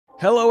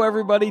Hello,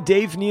 everybody.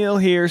 Dave Neal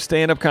here,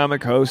 stand-up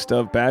comic host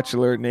of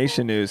Bachelor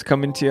Nation News,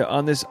 coming to you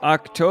on this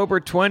October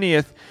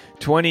 20th,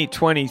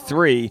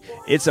 2023.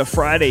 It's a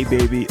Friday,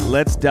 baby.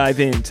 Let's dive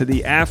into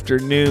the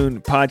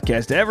afternoon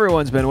podcast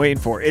everyone's been waiting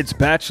for. It's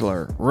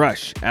Bachelor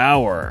Rush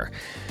Hour.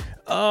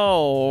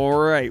 All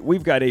right,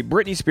 we've got a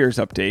Britney Spears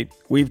update.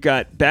 We've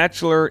got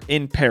Bachelor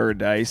in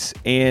Paradise,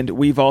 and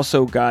we've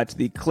also got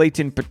the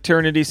Clayton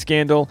paternity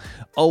scandal,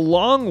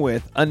 along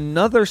with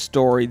another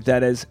story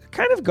that has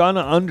kind of gone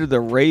under the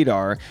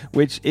radar,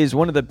 which is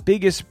one of the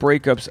biggest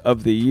breakups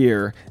of the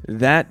year,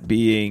 that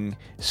being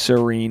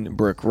Serene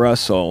Brooke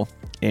Russell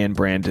and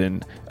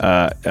Brandon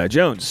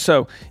Jones.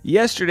 So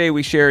yesterday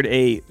we shared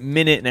a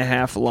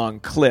minute-and-a-half long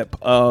clip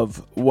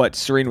of what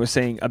Serene was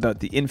saying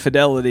about the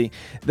infidelity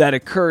that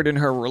occurred in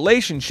her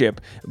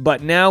relationship,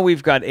 but now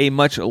we've got a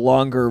much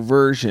longer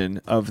version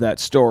of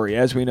that story.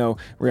 As we know,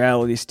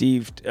 Reality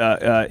Steve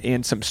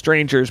and some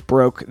strangers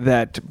broke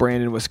that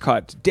Brandon was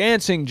caught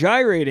dancing,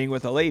 gyrating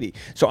with a lady.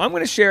 So I'm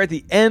going to share at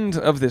the end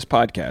of this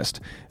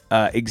podcast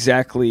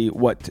exactly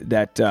what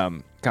that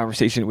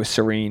conversation with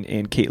Serene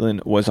and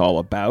Kaitlyn was all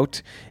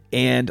about.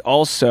 And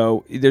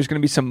also, there's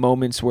going to be some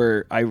moments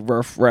where I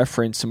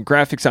reference some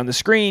graphics on the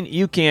screen.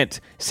 You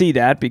can't see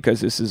that because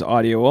this is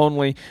audio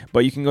only,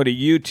 but you can go to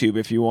YouTube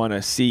if you want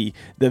to see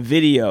the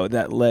video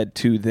that led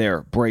to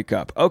their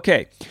breakup.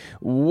 Okay,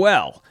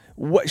 well,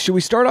 should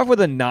we start off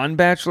with a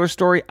non-Bachelor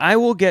story? I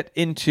will get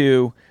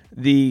into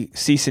the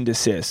cease and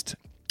desist.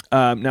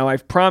 Now,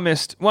 I've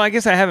promised, well, I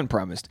guess I haven't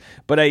promised,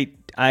 but I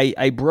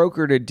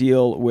brokered a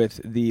deal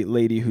with the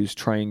lady who's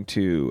trying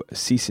to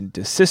cease and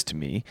desist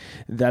me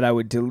that I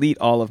would delete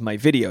all of my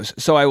videos.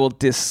 So I will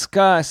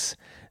discuss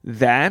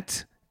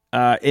that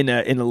in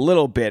a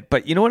little bit.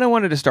 But you know what I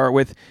wanted to start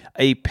with?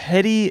 A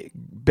petty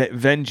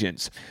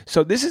vengeance.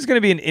 So this is going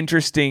to be an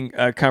interesting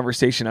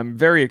conversation. I'm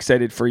very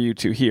excited for you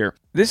to hear.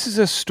 This is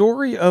a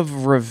story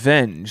of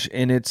revenge,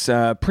 and it's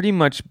pretty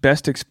much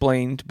best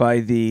explained by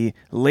the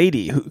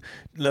lady who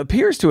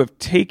appears to have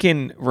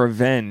taken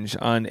revenge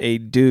on a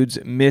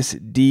dude's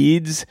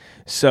misdeeds.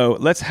 So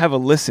let's have a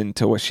listen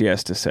to what she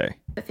has to say.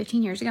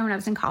 15 years ago when I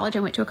was in college, I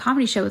went to a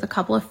comedy show with a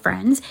couple of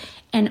friends,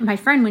 and my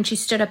friend, when she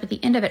stood up at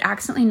the end of it,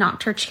 accidentally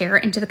knocked her chair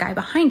into the guy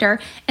behind her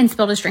and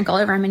spilled his drink all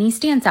over him, and he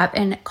stands up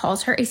and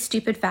calls her a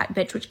stupid fat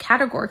bitch, which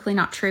categorically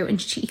not true,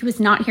 and he was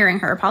not hearing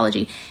her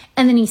apology,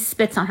 and then he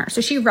spits on her. So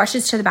she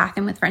rushes to the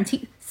bathroom with friends,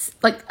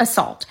 like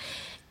assault,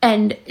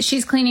 and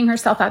she's cleaning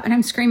herself up, and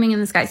I'm screaming in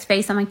this guy's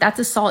face. I'm like, that's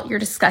assault, you're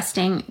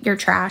disgusting, you're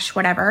trash,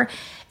 whatever.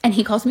 And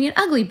he calls me an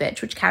ugly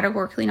bitch, which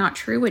categorically not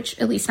true, which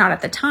at least not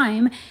at the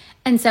time.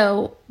 And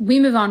so we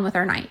move on with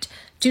our night.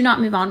 Do not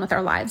move on with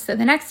our lives. So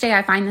the next day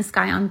I find this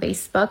guy on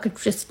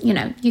Facebook, just,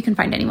 you can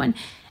find anyone,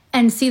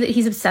 and see that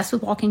he's obsessed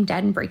with Walking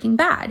Dead and Breaking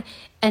Bad.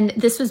 And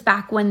this was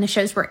back when the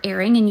shows were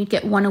airing and you'd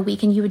get one a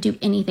week and you would do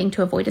anything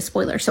to avoid a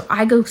spoiler. So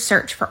I go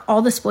search for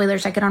all the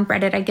spoilers. I get on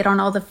Reddit, I get on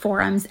all the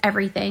forums,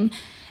 everything,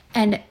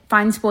 and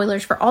find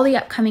spoilers for all the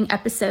upcoming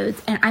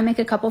episodes. And I make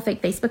a couple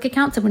fake Facebook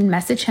accounts and would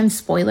message him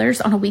spoilers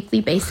on a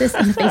weekly basis.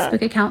 And the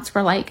Facebook accounts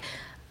were like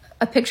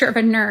a picture of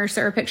a nurse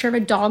or a picture of a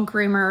dog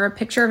groomer or a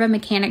picture of a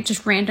mechanic,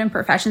 just random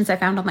professions I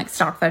found on like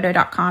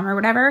stockphoto.com or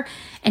whatever.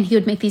 And he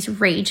would make these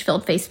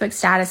rage-filled Facebook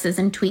statuses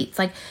and tweets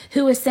like,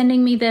 who is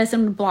sending me this,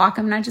 and would block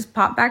him. And I just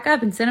pop back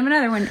up and send him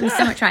another one. It was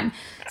so much fun.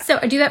 So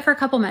I do that for a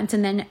couple months,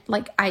 and then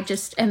like I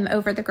just am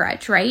over the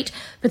grudge, right?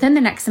 But then the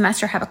next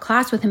semester I have a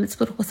class with him. It's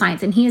political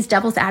science, and he is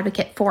devil's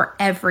advocate for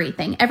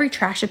everything. Every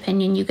trash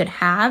opinion you could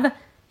have,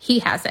 he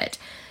has it.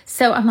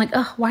 So I'm like,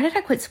 oh, why did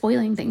I quit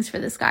spoiling things for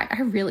this guy? I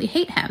really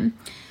hate him.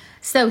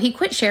 So he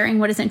quit sharing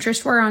what his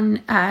interests were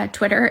on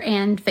Twitter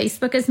and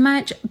Facebook as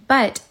much.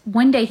 But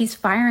one day he's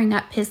firing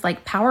up his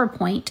like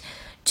PowerPoint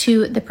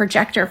to the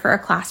projector for a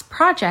class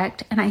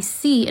project. And I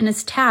see in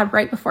his tab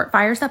right before it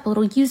fires up a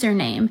little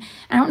username.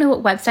 I don't know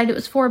what website it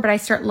was for, but I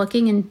start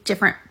looking in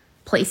different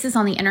places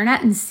on the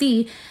internet and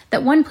see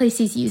that one place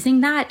he's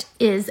using that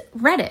is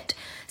Reddit.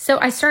 So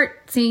I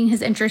start seeing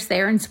his interest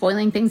there and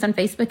spoiling things on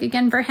Facebook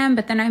again for him.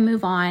 But then I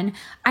move on.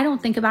 I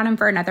don't think about him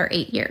for another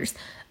 8 years.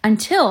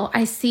 Until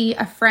I see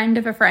a friend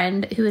of a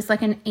friend who is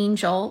like an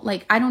angel.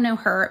 Like, I don't know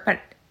her,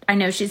 but I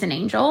know she's an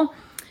angel.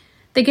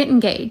 They get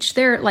engaged.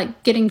 They're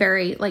like getting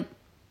very, like,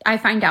 I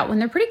find out when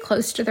they're pretty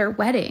close to their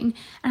wedding.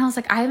 And I was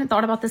like, I haven't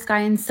thought about this guy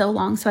in so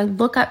long. So I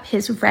look up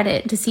his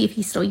Reddit to see if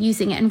he's still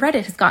using it. And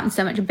Reddit has gotten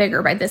so much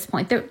bigger by this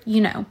point. There,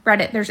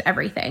 Reddit, there's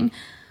everything.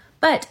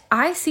 But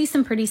I see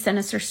some pretty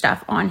sinister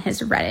stuff on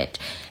his Reddit.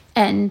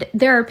 And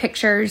there are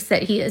pictures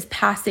that he is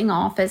passing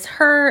off as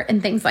her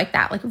and things like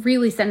that, like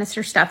really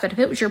sinister stuff that if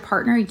it was your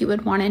partner, you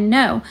would want to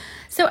know.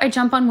 So I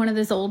jump on one of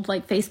those old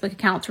like Facebook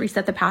accounts,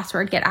 reset the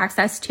password, get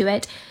access to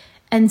it,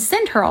 and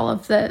send her all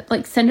of the,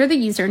 like send her the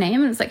username.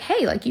 And it's like,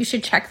 hey, like you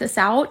should check this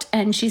out.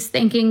 And she's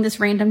thanking this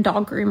random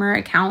dog groomer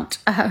account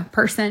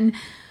person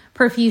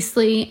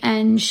profusely,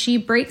 and she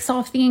breaks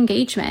off the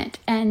engagement.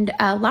 And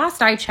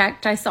last I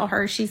checked, I saw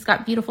her. She's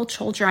got beautiful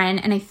children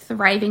and a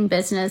thriving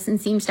business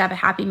and seems to have a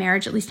happy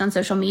marriage, at least on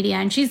social media.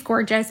 And she's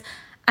gorgeous.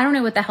 I don't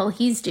know what the hell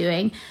he's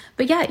doing.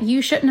 But yeah,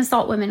 you shouldn't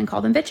assault women and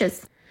call them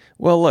bitches.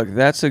 Well, look,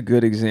 that's a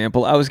good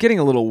example. I was getting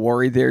a little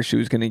worried there. She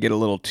was going to get a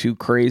little too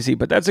crazy,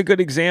 but that's a good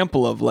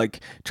example of like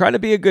try to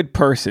be a good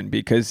person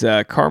because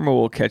karma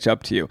will catch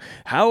up to you.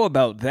 How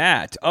about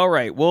that? All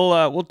right,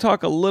 we'll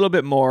talk a little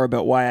bit more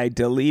about why I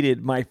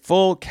deleted my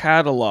full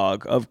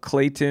catalog of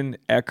Clayton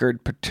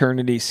Echard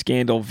paternity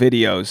scandal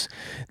videos.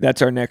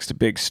 That's our next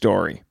big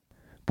story.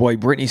 Boy,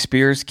 Britney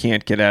Spears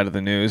can't get out of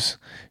the news.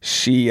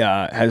 She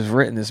has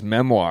written this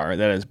memoir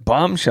that is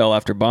bombshell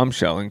after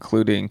bombshell,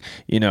 including,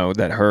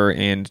 that her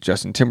and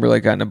Justin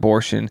Timberlake got an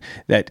abortion,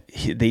 that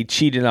they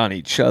cheated on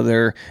each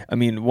other. I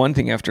mean, one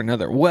thing after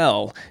another.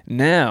 Well,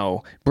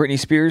 now Britney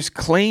Spears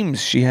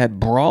claims she had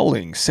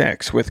brawling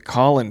sex with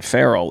Colin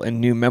Farrell in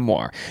new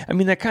memoir. I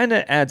mean, that kind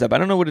of adds up. I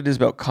don't know what it is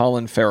about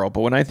Colin Farrell,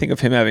 but when I think of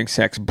him having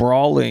sex,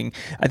 brawling,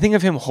 I think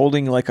of him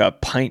holding like a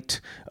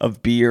pint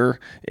of beer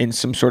in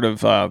some sort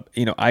of,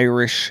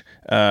 Irish,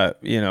 I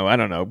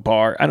don't know,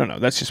 bar. I don't know.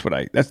 That's just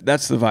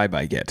that's the vibe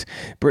I get.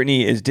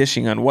 Britney is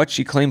dishing on what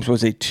she claims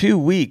was a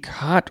 2-week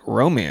hot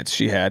romance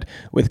she had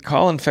with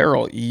Colin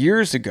Farrell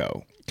years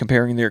ago,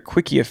 comparing their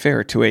quickie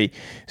affair to a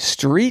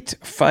street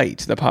fight,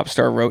 the pop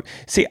star wrote.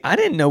 See, I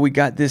didn't know we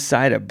got this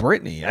side of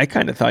Britney. I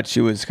kind of thought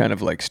she was kind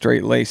of like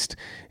straight-laced,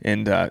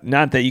 and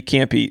not that you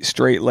can't be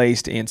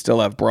straight-laced and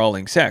still have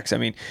brawling sex. I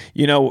mean,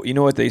 you know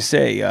what they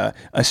say, a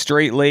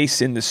straight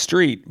lace in the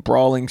street,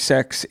 brawling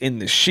sex in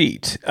the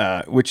sheet,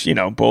 which,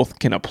 both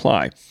can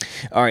apply.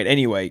 All right,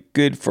 anyway,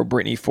 good for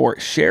Britney for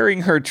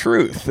sharing her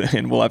truth,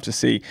 and we'll have to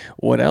see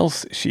what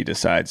else she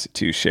decides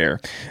to share.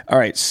 All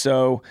right,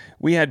 so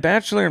we had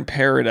Bachelor in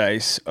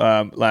Paradise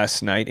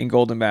last night in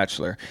Golden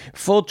Bachelor.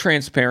 Full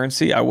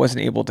transparency, I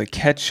wasn't able to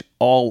catch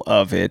all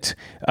of it.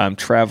 I'm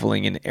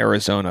traveling in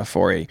Arizona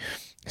for a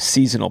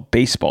seasonal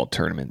baseball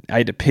tournament. I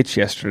had to pitch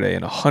yesterday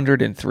in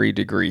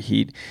 103-degree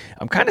heat.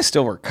 I'm kind of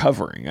still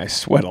recovering. I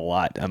sweat a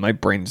lot. My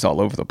brain's all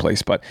over the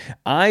place. But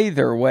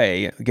either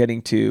way,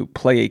 getting to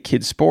play a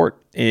kid's sport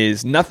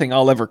is nothing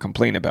I'll ever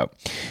complain about.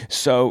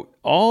 So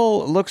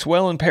all looks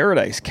well in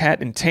paradise.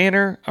 Kat and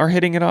Tanner are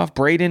hitting it off.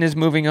 Brayden is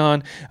moving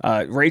on.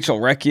 Rachel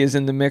Recchi is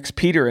in the mix.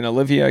 Peter and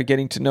Olivia are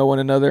getting to know one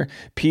another.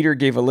 Peter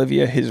gave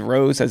Olivia his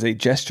rose as a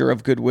gesture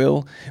of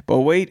goodwill. But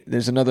wait,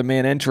 there's another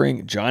man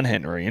entering, John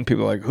Henry. And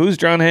people are like, who's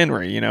John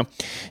Henry?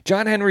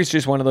 John Henry's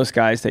just one of those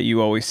guys that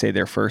you always say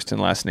their first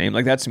and last name.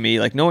 Like, that's me.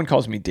 Like, no one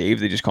calls me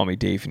Dave. They just call me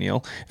Dave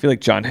Neal. I feel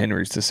like John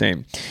Henry's the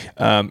same.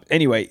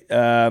 Anyway,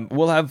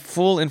 we'll have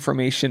full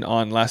information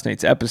on last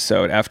night's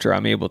episode after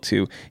I'm able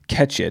to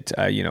catch it.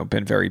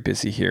 Been very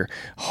busy here.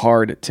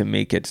 Hard to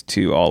make it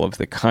to all of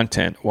the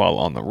content while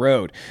on the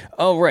road.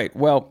 All right.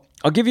 Well,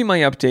 I'll give you my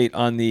update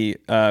on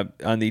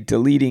the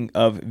deleting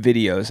of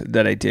videos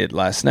that I did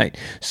last night.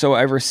 So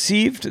I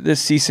received the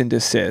cease and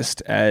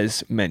desist,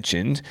 as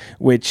mentioned,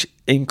 which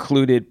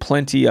included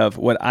plenty of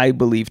what I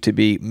believe to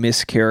be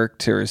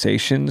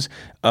mischaracterizations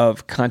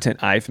of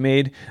content I've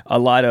made. A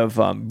lot of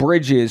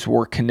bridges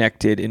were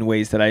connected in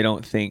ways that I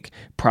don't think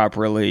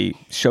properly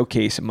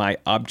showcase my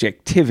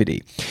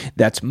objectivity.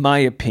 That's my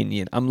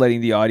opinion. I'm letting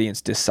the audience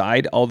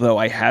decide, although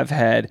I have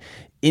had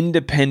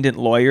independent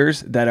lawyers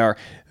that are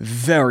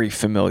very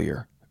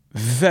familiar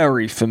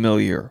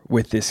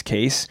with this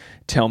case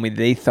tell me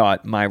they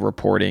thought my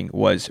reporting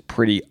was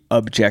pretty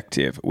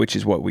objective, which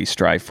is what we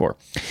strive for.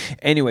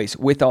 Anyways,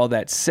 with all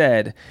that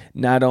said,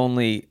 not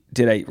only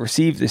did I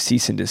receive the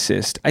cease and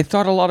desist, I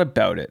thought a lot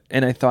about it.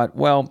 And I thought,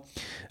 well,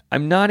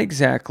 I'm not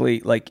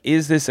exactly like,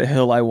 is this a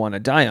hill I want to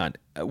die on?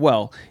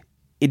 Well,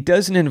 it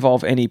doesn't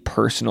involve any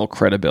personal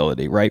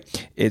credibility,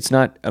 right? It's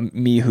not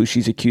me who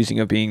she's accusing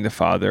of being the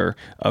father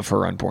of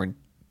her unborn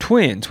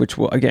twins, which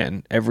will,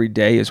 again, every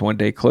day is one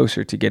day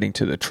closer to getting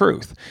to the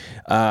truth.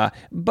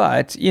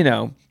 But,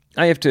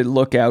 I have to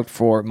look out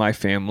for my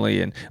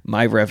family and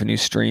my revenue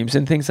streams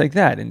and things like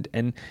that.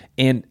 And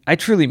I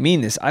truly mean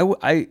this.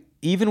 I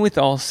even with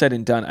all said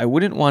and done, I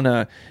wouldn't want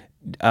to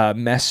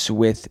mess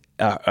with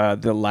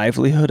the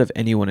livelihood of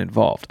anyone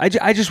involved.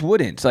 I just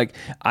wouldn't.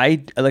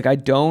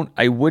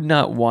 I would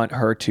not want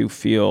her to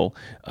feel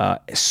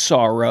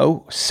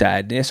sorrow,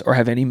 sadness, or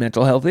have any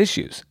mental health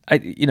issues.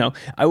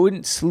 I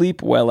wouldn't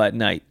sleep well at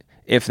night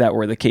if that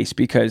were the case,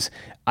 because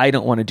I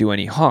don't want to do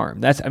any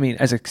harm. As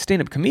a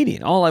stand-up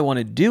comedian, all I want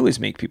to do is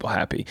make people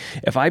happy.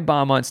 If I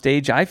bomb on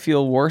stage, I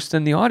feel worse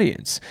than the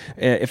audience.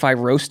 If I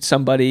roast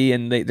somebody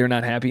and they're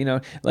not happy,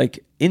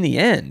 in the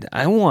end,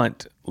 I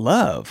want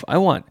love. I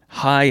want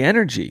high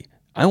energy.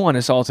 I want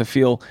us all to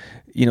feel,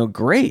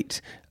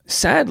 great.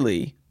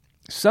 Sadly,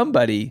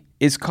 somebody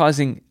is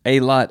causing a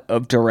lot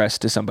of duress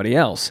to somebody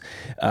else,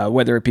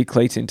 whether it be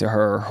Clayton to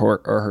her or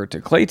her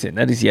to Clayton.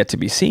 That is yet to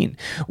be seen.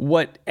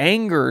 What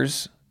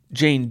angers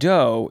Jane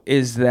Doe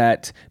is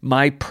that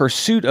my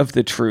pursuit of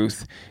the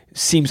truth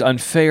seems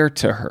unfair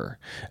to her.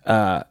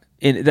 And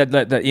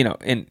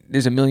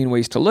there's a million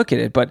ways to look at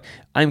it, but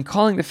I'm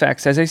calling the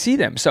facts as I see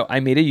them. So I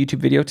made a YouTube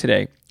video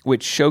today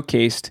which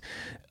showcased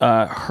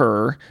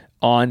her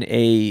on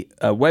a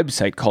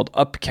website called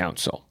Up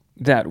Council.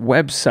 That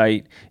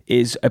website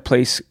is a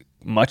place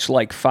much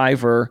like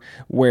Fiverr,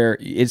 where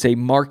it's a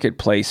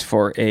marketplace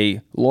for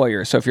a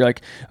lawyer. So if you're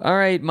like, all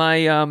right,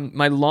 my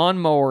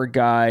lawnmower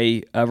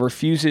guy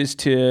refuses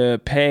to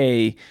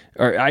pay,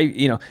 or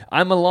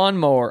I'm a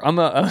lawnmower. I'm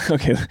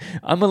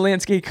a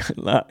landscape.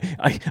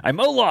 I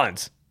mow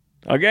lawns.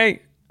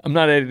 Okay, I'm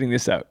not editing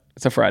this out.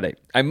 It's a Friday.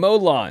 I mow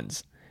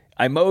lawns.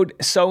 I mowed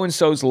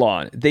so-and-so's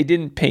lawn. They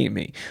didn't pay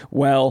me.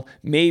 Well,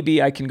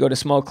 maybe I can go to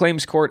small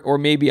claims court, or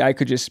maybe I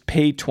could just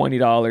pay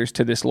 $20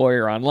 to this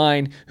lawyer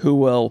online who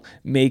will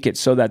make it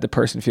so that the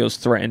person feels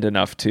threatened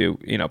enough to,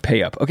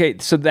 pay up. Okay,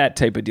 so that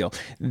type of deal.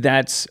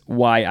 That's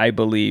why I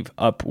believe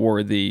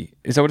Upworthy,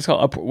 is that what it's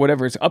called?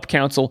 Whatever, it's Up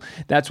Counsel.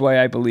 That's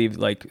why I believe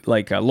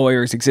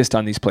lawyers exist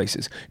on these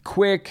places.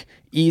 Quick,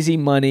 easy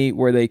money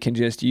where they can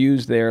just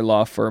use their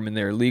law firm and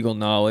their legal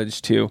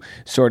knowledge to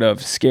sort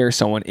of scare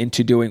someone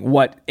into doing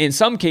what in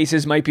some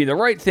cases might be the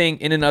right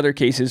thing and in other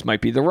cases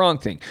might be the wrong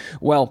thing.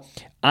 Well,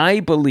 I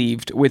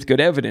believed with good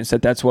evidence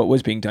that that's what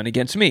was being done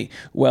against me.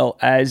 Well,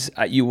 as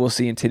you will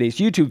see in today's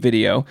YouTube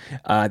video,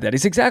 that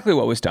is exactly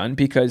what was done,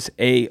 because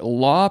a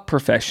law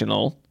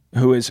professional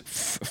who is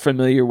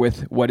familiar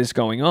with what is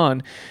going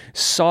on,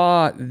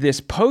 saw this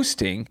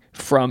posting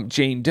from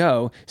Jane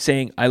Doe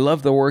saying, I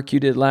love the work you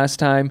did last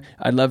time.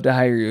 I'd love to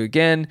hire you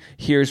again.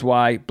 Here's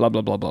why, blah,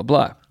 blah, blah, blah,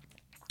 blah.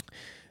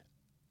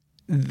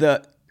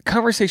 The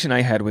conversation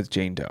I had with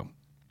Jane Doe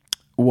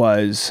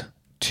was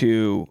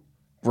to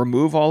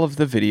remove all of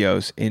the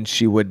videos and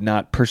she would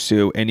not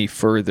pursue any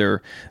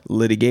further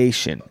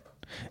litigation.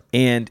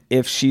 And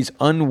if she's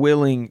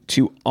unwilling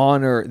to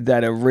honor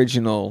that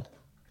original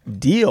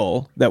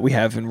deal that we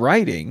have in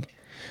writing,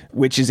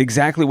 which is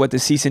exactly what the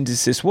cease and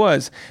desist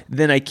was,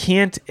 then I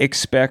can't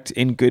expect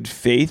in good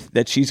faith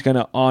that she's going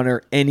to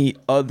honor any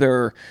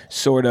other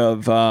sort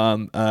of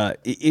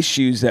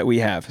issues that we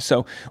have.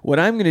 So what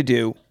I'm going to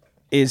do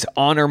is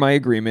honor my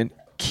agreement,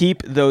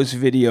 keep those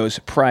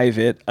videos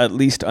private, at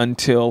least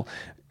until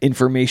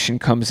information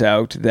comes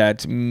out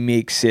that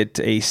makes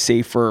it a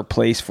safer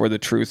place for the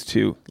truth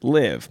to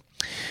live.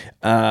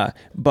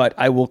 But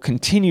I will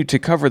continue to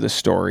cover the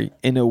story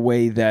in a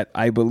way that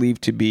I believe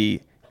to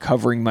be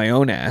covering my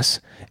own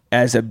ass,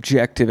 as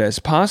objective as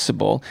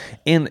possible.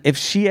 And if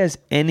she has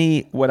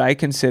any what I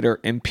consider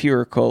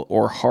empirical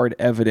or hard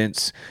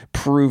evidence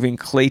proving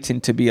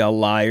Clayton to be a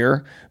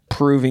liar,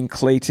 proving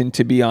Clayton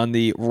to be on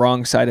the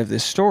wrong side of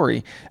this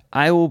story,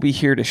 I will be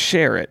here to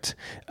share it.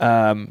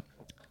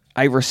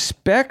 I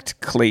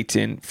respect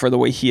Clayton for the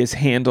way he has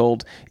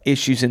handled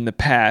issues in the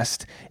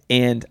past,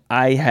 and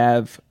I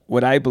have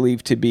what I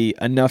believe to be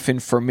enough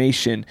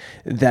information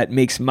that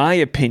makes my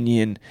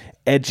opinion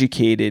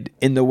educated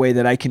in the way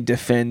that I can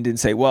defend and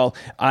say, well,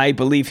 I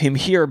believe him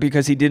here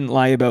because he didn't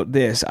lie about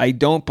this. I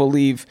don't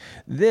believe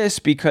this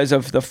because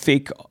of the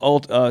fake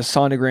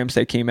sonograms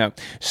that came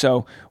out.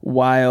 So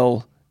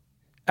while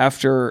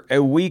after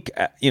a week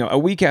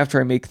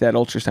after I make that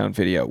ultrasound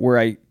video where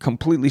I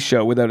completely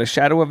show without a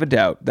shadow of a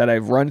doubt that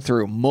I've run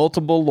through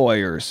multiple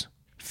lawyers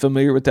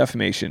familiar with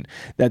defamation,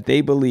 that they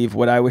believe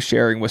what I was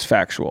sharing was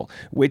factual,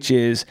 which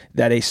is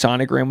that a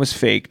sonogram was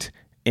faked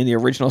and the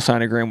original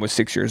sonogram was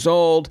 6 years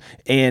old,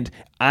 and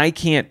I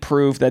can't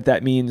prove that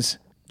that means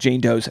Jane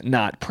Doe's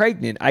not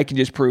pregnant. I can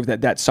just prove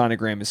that that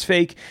sonogram is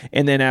fake.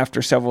 And then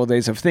after several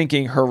days of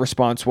thinking, her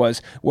response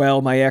was,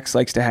 well, my ex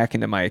likes to hack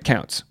into my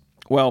accounts.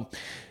 Well,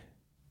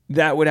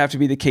 that would have to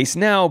be the case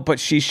now, but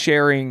she's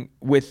sharing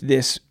with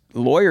this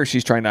lawyer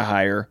she's trying to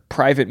hire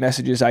private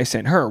messages I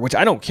sent her, which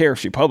I don't care if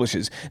she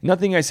publishes.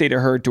 Nothing I say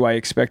to her do I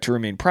expect to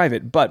remain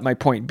private. But my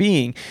point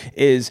being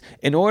is,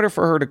 in order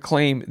for her to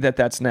claim that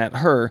that's not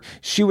her,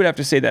 she would have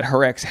to say that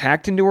her ex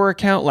hacked into her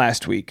account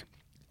last week.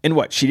 And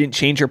what? She didn't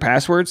change her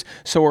passwords,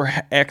 so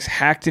her ex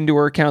hacked into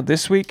her account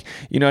this week?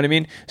 You know what I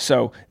mean?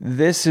 So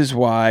this is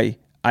why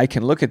I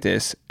can look at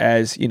this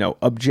as,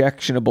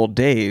 objectionable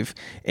Dave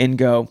and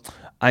go,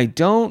 I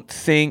don't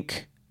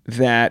think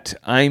that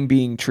I'm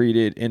being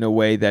treated in a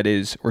way that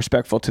is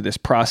respectful to this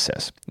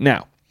process.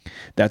 Now,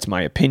 that's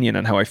my opinion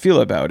on how I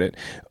feel about it.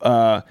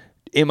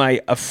 Am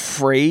I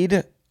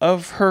afraid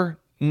of her?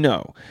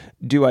 No.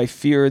 Do I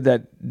fear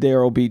that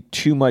there will be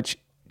too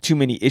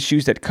many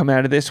issues that come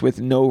out of this with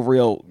no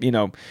real,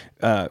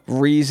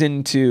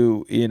 reason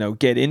to,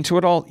 get into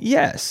it all?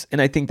 Yes.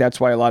 And I think that's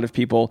why a lot of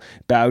people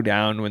bow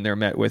down when they're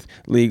met with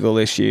legal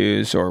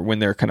issues or when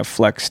they're kind of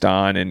flexed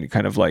on and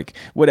kind of like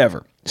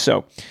whatever.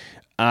 So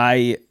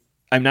I'm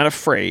not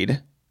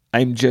afraid.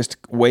 I'm just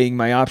weighing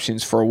my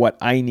options for what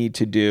I need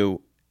to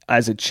do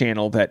as a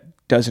channel that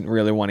doesn't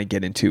really want to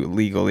get into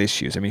legal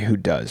issues. I mean, who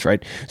does,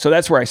 right? So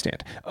that's where I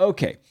stand.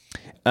 Okay.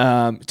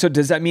 So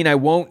does that mean I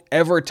won't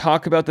ever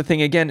talk about the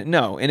thing again?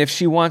 No. And if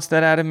she wants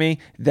that out of me,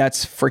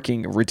 that's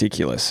freaking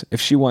ridiculous.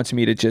 If she wants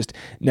me to just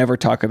never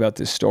talk about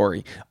this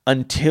story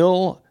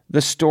until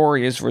the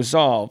story is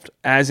resolved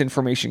as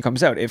information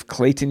comes out. If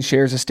Clayton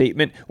shares a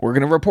statement, we're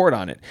going to report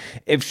on it.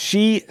 If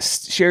she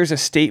shares a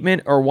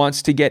statement or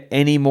wants to get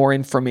any more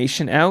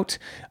information out,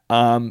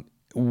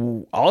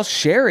 I'll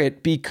share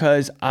it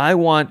because I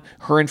want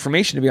her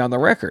information to be on the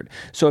record.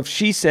 So if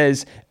she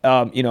says,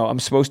 I'm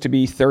supposed to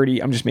be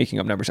 30, I'm just making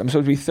up numbers. I'm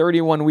supposed to be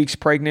 31 weeks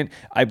pregnant.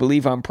 I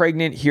believe I'm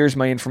pregnant. Here's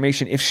my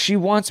information. If she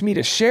wants me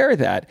to share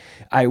that,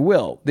 I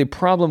will. The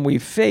problem we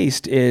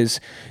faced is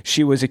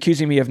she was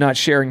accusing me of not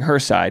sharing her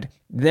side.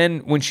 Then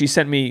when she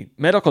sent me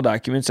medical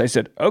documents, I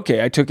said,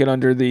 okay, I took it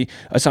under the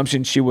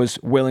assumption she was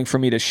willing for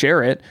me to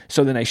share it.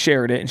 So then I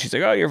shared it and she's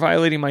like, oh, you're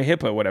violating my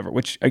HIPAA, whatever,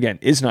 which again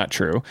is not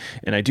true.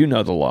 And I do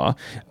know the law.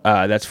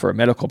 That's for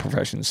medical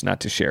professions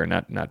not to share,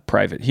 not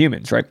private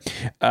humans, right?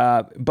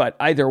 But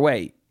either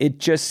way, it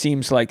just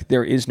seems like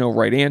there is no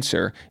right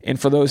answer. And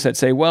for those that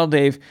say, well,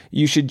 Dave,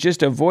 you should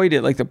just avoid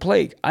it like the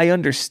plague. I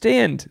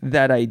understand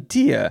that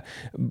idea,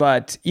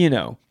 but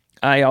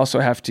I also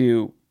have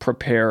to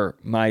prepare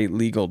my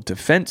legal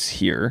defense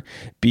here,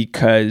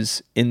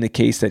 because in the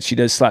case that she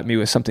does slap me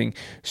with something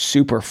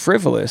super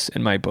frivolous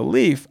in my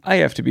belief, I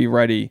have to be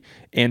ready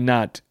and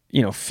not,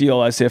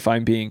 feel as if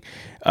I'm being,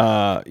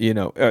 that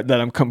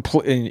I'm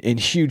in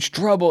huge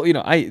trouble.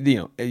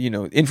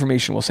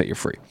 Information will set you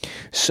free.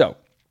 So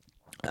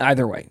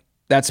either way,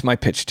 that's my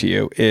pitch to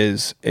you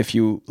is if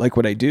you like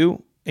what I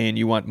do and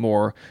you want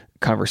more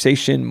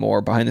conversation, more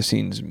behind the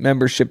scenes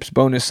memberships,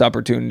 bonus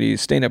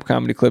opportunities, stand-up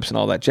comedy clips, and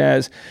all that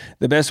jazz,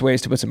 the best way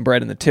is to put some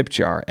bread in the tip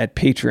jar at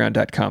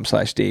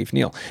patreon.com/Dave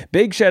Neal.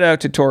 Big shout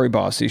out to Tori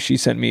Bossy. She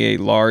sent me a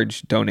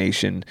large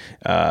donation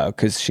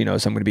because she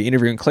knows I'm going to be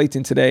interviewing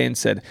Clayton today and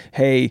said,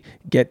 hey,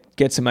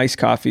 get some iced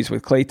coffees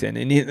with Clayton.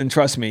 And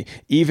trust me,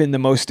 even the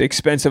most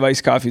expensive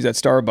iced coffees at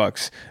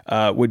Starbucks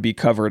would be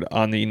covered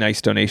on the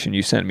nice donation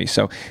you sent me.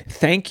 So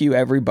thank you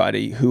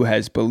everybody who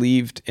has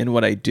believed in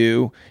what I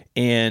do.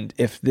 And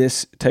if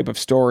this type of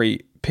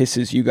story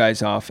pisses you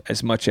guys off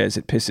as much as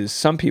it pisses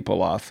some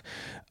people off,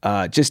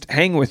 just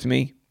hang with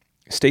me,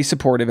 stay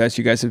supportive as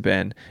you guys have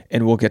been,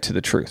 and we'll get to the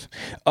truth.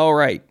 All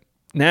right.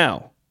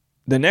 Now,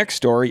 the next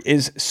story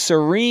is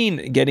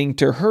Serene getting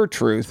to her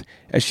truth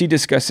as she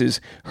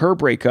discusses her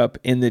breakup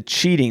and the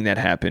cheating that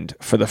happened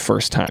for the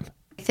first time.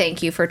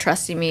 Thank you for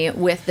trusting me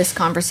with this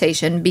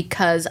conversation,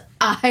 because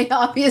I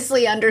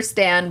obviously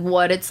understand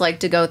what it's like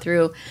to go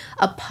through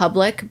a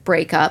public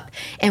breakup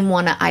and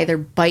want to either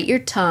bite your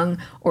tongue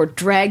or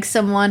drag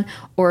someone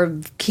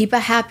or keep a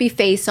happy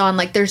face on.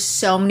 Like, there's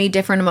so many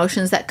different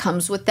emotions that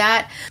comes with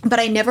that. But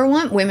I never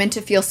want women to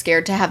feel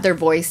scared to have their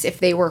voice if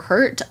they were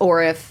hurt,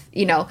 or if,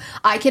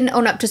 I can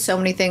own up to so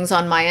many things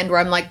on my end where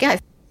I'm like, yeah, I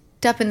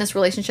f***ed up in this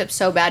relationship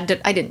so bad.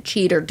 I didn't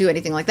cheat or do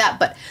anything like that,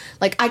 but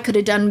like I could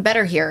have done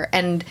better here.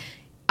 And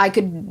I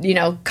could,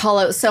 call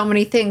out so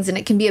many things, and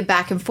it can be a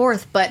back and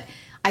forth. But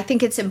I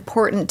think it's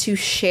important to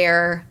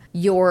share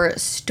your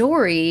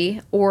story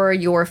or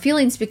your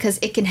feelings because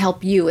it can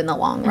help you in the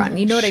long run.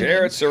 You know what I mean?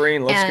 Share it,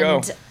 Serene. Let's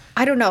go.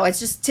 I don't know. It's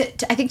just,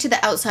 I think to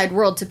the outside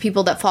world, to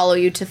people that follow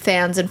you, to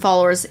fans and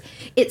followers,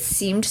 it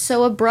seemed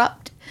so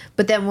abrupt.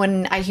 But then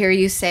when I hear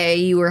you say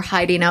you were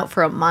hiding out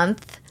for a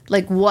month,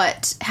 like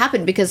what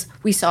happened? Because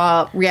we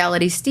saw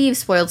Reality Steve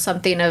spoiled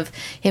something of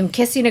him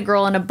kissing a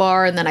girl in a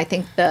bar, and then I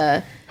think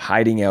the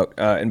hiding out,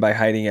 and by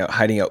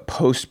hiding out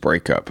post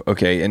breakup,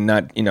 okay, and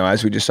not,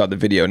 as we just saw the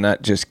video,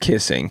 not just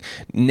kissing,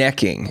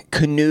 necking,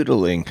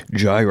 canoodling,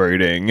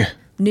 gyrating.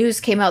 News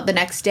came out the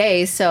next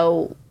day,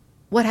 so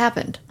what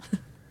happened?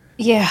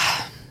 Yeah.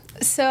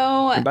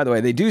 So, and by the way,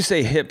 they do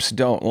say hips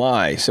don't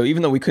lie. So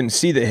even though we couldn't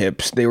see the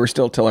hips, they were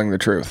still telling the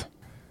truth.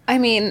 I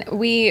mean,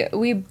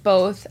 we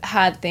both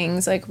had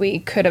things like we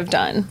could have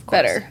done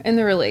better in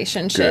the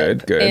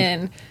relationship. Good.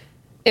 And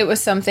it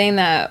was something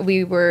that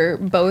we were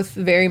both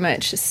very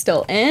much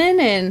still in.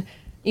 And,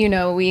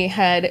 we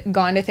had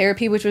gone to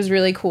therapy, which was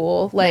really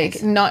cool. Like,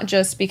 nice. Not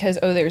just because,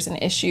 there's an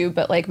issue,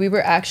 but like we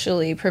were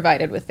actually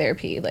provided with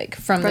therapy, like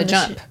from the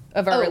jump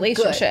of our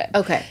relationship. Good.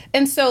 Okay.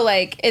 And so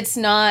like, it's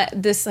not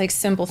this like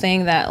simple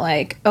thing that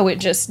like, it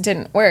just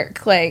didn't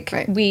work.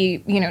 Like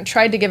we,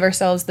 tried to give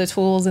ourselves the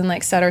tools and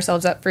like set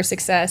ourselves up for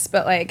success,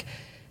 but like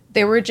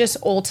there were just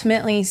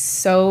ultimately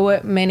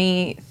so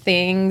many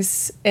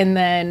things. And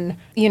then,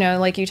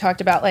 like you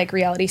talked about like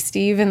Reality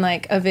Steve and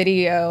like a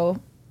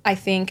video, I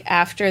think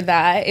after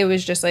that, it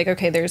was just like,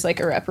 okay, there's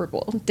like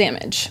irreparable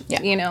damage, Yeah,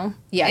 and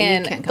you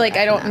can't come like,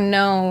 back I don't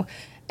know.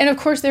 And of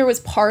course there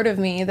was part of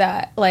me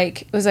that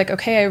like, was like,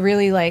 okay, I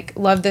really like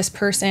love this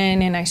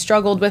person and I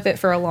struggled with it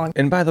for a long time.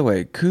 And by the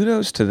way,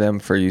 kudos to them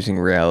for using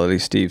Reality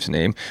Steve's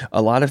name.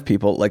 A lot of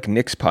people, like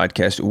Nick's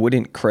podcast,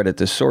 wouldn't credit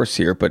the source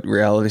here, but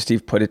Reality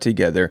Steve put it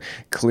together.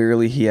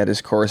 Clearly he had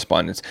his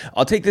correspondence.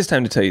 I'll take this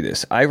time to tell you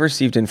this. I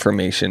received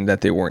information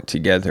that they weren't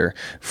together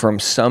from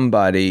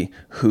somebody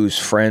who's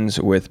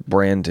friends with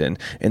Brandon.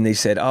 And they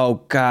said,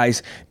 oh,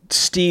 guys,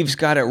 Steve's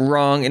got it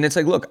wrong. And it's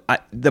like, look,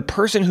 the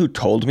person who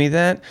told me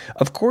that,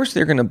 of course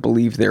they're going to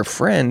believe their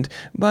friend,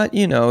 but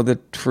the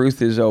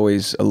truth is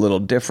always a little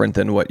different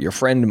than what your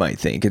friend might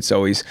think. It's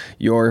always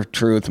your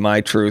truth,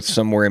 my truth,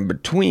 somewhere in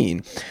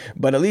between.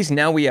 But at least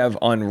now we have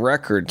on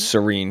record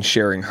Serene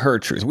sharing her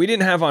truth. We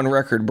didn't have on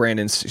record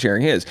Brandon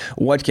sharing his.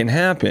 What can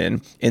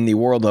happen in the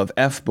world of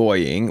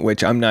F-boying,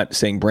 which I'm not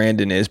saying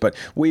Brandon is, but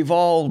we've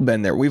all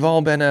been there. We've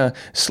all been a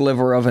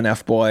sliver of an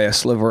F-boy, a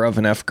sliver of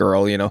an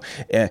F-girl,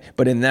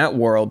 but in that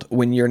world,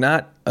 when you're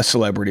not a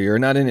celebrity or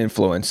not an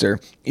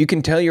influencer, you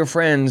can tell your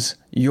friends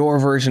your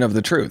version of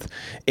the truth.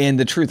 And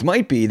the truth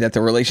might be that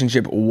the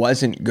relationship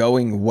wasn't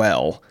going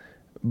well,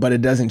 but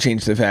it doesn't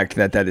change the fact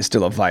that that is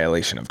still a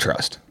violation of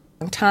trust.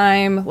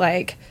 Time,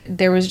 like,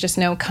 there was just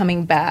no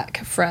coming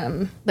back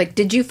from... Like,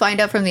 did you find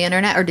out from the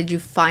internet, or did you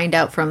find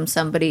out from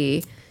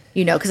somebody,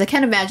 because I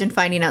can't imagine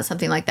finding out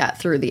something like that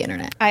through the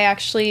internet. I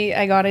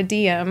got a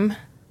DM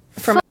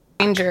from a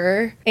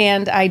stranger,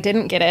 and I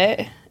didn't get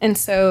it. And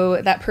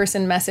so that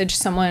person messaged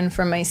someone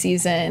from my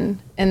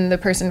season, and the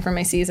person from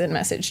my season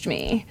messaged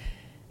me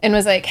and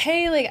was like,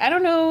 hey, like, I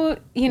don't know,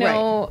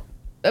 Right.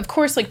 Of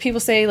course, like, people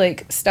say,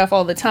 like, stuff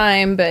all the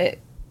time, but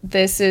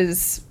this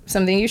is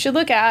something you should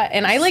look at.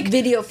 And I, like...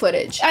 Video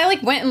footage. I,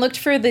 like, went and looked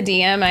for the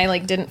DM. I,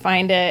 like, didn't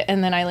find it.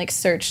 And then I, like,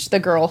 searched the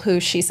girl who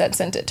she said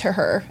sent it to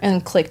her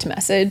and clicked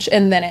message.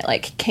 And then it,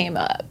 like, came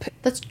up.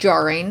 That's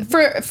jarring.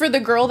 For the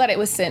girl that it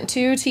was sent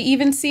to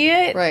even see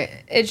it. Right.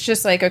 It's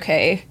just like,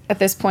 okay, at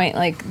this point,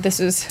 like, this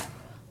is...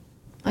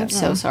 I'm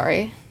so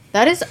sorry.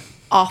 That is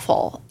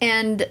awful.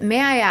 And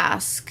may I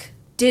ask,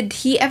 did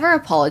he ever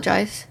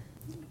apologize?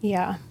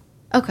 Yeah.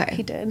 Okay.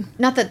 He did.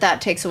 Not that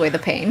that takes away the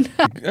pain.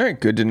 All right,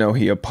 good to know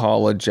he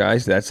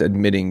apologized. That's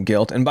admitting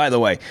guilt. And by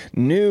the way,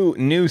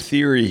 new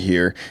theory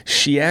here.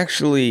 She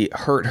actually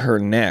hurt her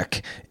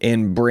neck,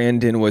 and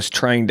Brandon was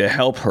trying to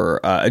help her.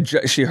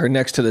 Her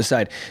neck's to the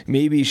side.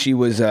 Maybe she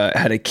was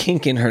had a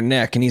kink in her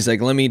neck, and he's like,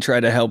 "Let me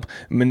try to help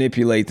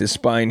manipulate the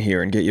spine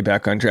here and get you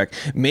back on track."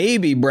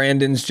 Maybe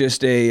Brandon's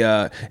just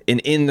an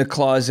in the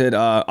closet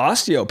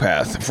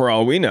osteopath, for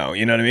all we know.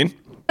 You know what I mean?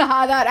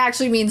 That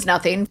actually means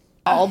nothing.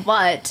 All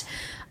but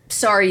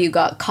sorry you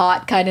got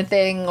caught kind of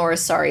thing, or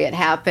sorry it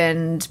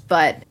happened.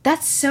 But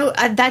that's so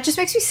that just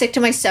makes me sick to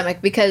my stomach,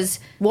 because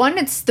one,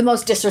 it's the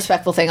most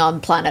disrespectful thing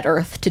on planet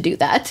Earth to do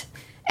that,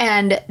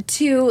 and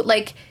two,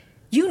 like,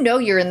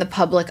 you're in the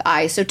public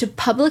eye, so to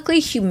publicly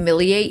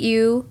humiliate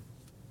you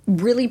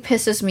really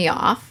pisses me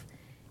off.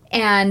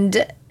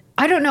 And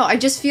I don't know, I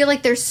just feel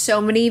like there's so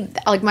many,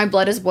 like, my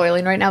blood is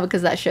boiling right now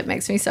because that shit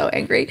makes me so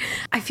angry.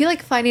 I feel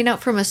like finding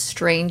out from a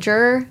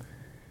stranger.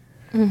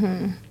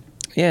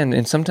 Yeah,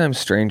 and sometimes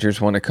strangers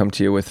want to come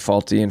to you with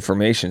faulty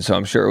information, so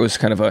I'm sure it was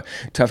kind of a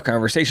tough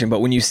conversation.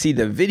 But when you see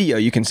the video,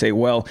 you can say,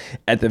 well,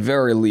 at the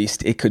very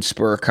least, it could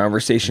spur a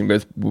conversation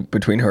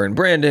between her and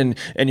Brandon,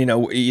 and,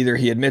 either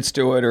he admits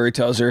to it or he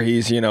tells her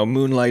he's,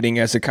 moonlighting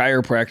as a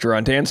chiropractor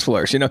on dance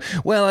floors.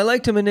 Well, I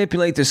like to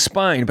manipulate the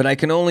spine, but I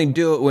can only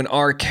do it when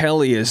R.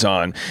 Kelly is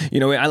on.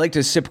 I like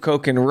to sip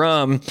Coke and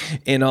rum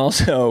and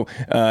also,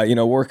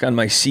 work on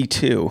my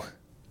C2.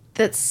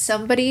 That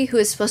somebody who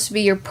is supposed to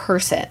be your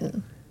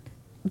person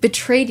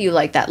betrayed you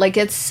like that. Like,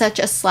 it's such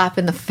a slap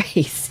in the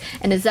face.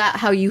 And is that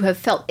how you have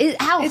felt?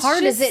 How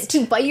hard is it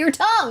to bite your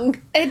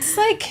tongue? It's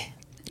like...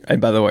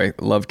 And by the way,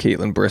 love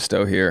Kaitlyn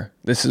Bristowe here.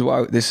 This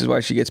is why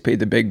she gets paid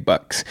the big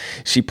bucks.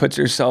 She puts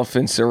herself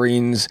in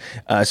Serene's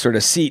sort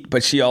of seat,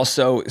 but she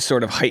also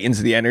sort of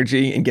heightens the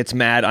energy and gets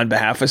mad on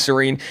behalf of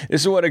Serene.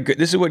 This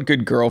is what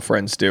good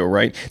girlfriends do,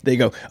 right? They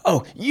go,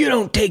 "Oh, you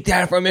don't take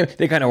that from him."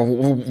 They kind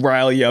of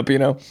rile you up,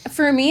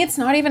 For me, it's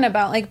not even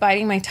about, like,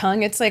 biting my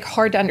tongue. It's, like,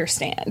 hard to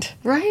understand.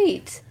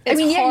 Right. It's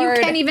hard.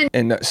 You can't even...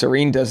 And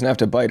Serene doesn't have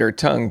to bite her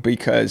tongue,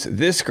 because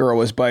this girl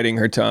was biting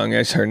her tongue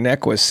as her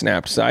neck was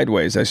snapped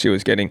sideways as she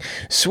was getting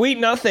sweet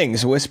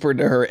nothings whispered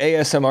to her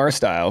ASMR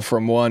style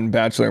from one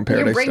Bachelor in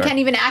Paradise Your brain star. can't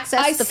even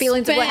access the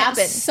feelings of what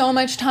happened. So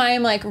much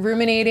time, like,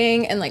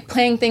 ruminating and, like,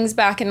 playing things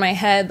back in my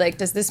head. Like,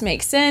 does this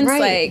make sense?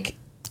 Right. Like,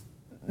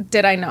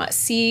 did I not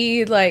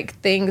see, like,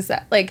 things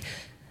that, like...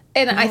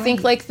 And I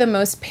think, like, the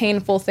most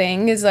painful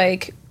thing is,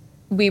 like,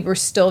 we were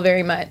still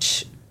very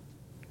much,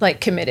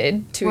 like,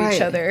 committed to each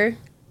other.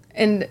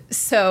 And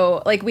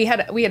so, like, we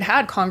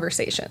had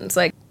conversations.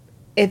 Like,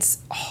 it's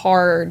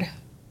hard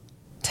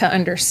to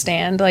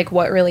understand, like,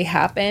 what really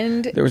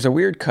happened. There was a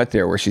weird cut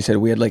there where she said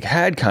we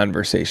had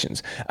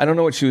conversations. I don't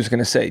know what she was going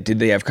to say. Did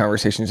they have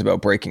conversations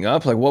about breaking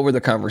up? Like, what were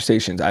the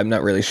conversations? I'm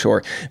not really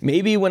sure.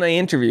 Maybe when I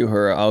interview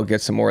her, I'll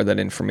get some more of that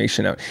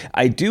information out.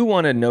 I do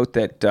want to note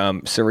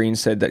that Serene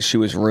said that she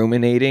was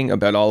ruminating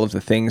about all of the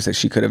things that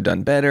she could have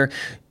done better.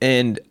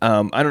 And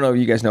I don't know if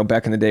you guys know,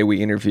 back in the day, we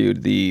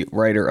interviewed the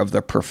writer of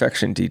The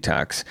Perfection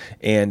Detox,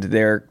 and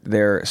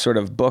their sort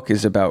of book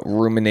is about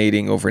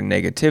ruminating over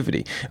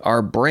negativity.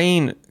 Our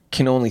brain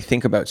can only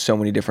think about so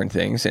many different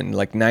things, and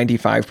like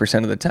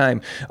 95% of the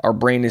time, our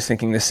brain is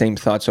thinking the same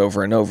thoughts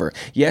over and over.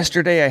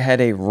 Yesterday, I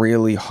had a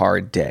really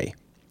hard day.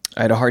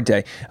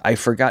 I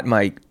forgot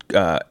my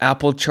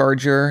Apple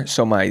charger.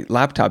 So my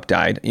laptop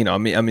died.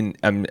 I'm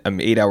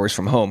 8 hours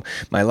from home.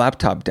 My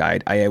laptop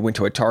died. I went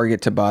to a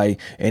Target to buy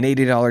an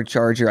 $80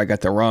 charger. I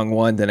got the wrong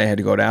one. Then I had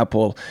to go to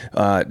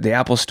the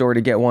Apple store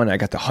to get one. I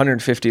got the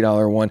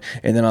 $150 one.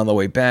 And then on the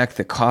way back,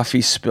 the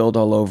coffee spilled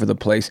all over the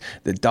place.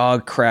 The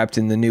dog crapped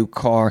in the new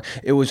car.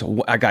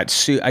 I got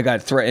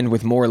threatened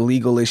with more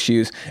legal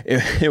issues.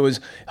 It was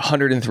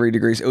 103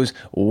 degrees. It was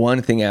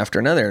one thing after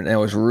another. And I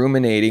was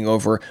ruminating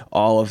over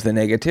all of the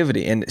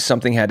negativity, and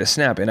something had to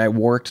snap. And I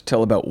worked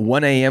till about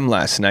 1 a.m.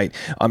 last night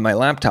on my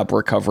laptop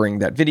recovering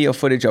that video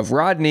footage of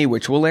Rodney,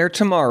 which will air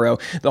tomorrow.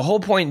 The whole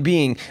point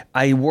being,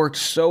 I worked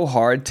so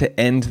hard to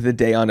end the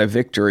day on a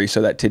victory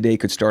so that today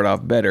could start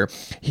off better.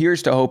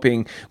 Here's to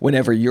hoping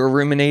whenever you're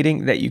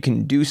ruminating that you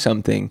can do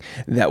something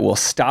that will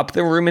stop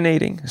the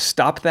ruminating,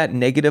 stop that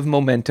negative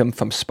momentum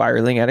from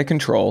spiraling out of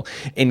control,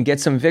 and get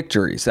some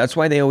victories. That's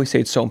why they always say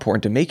it's so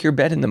important to make your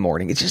bed in the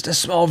morning. It's just a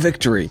small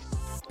victory.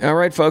 All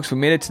right, folks, we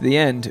made it to the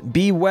end.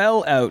 Be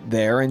well out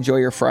there. Enjoy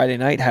your Friday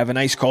night. Have an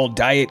ice cold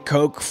Diet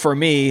Coke for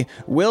me.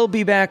 We'll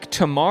be back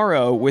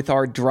tomorrow with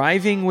our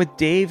Driving with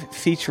Dave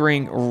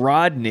featuring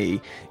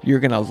Rodney. You're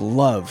going to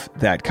love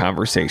that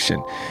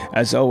conversation.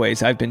 As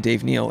always, I've been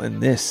Dave Neal,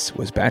 and this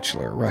was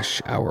Bachelor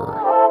Rush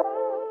Hour.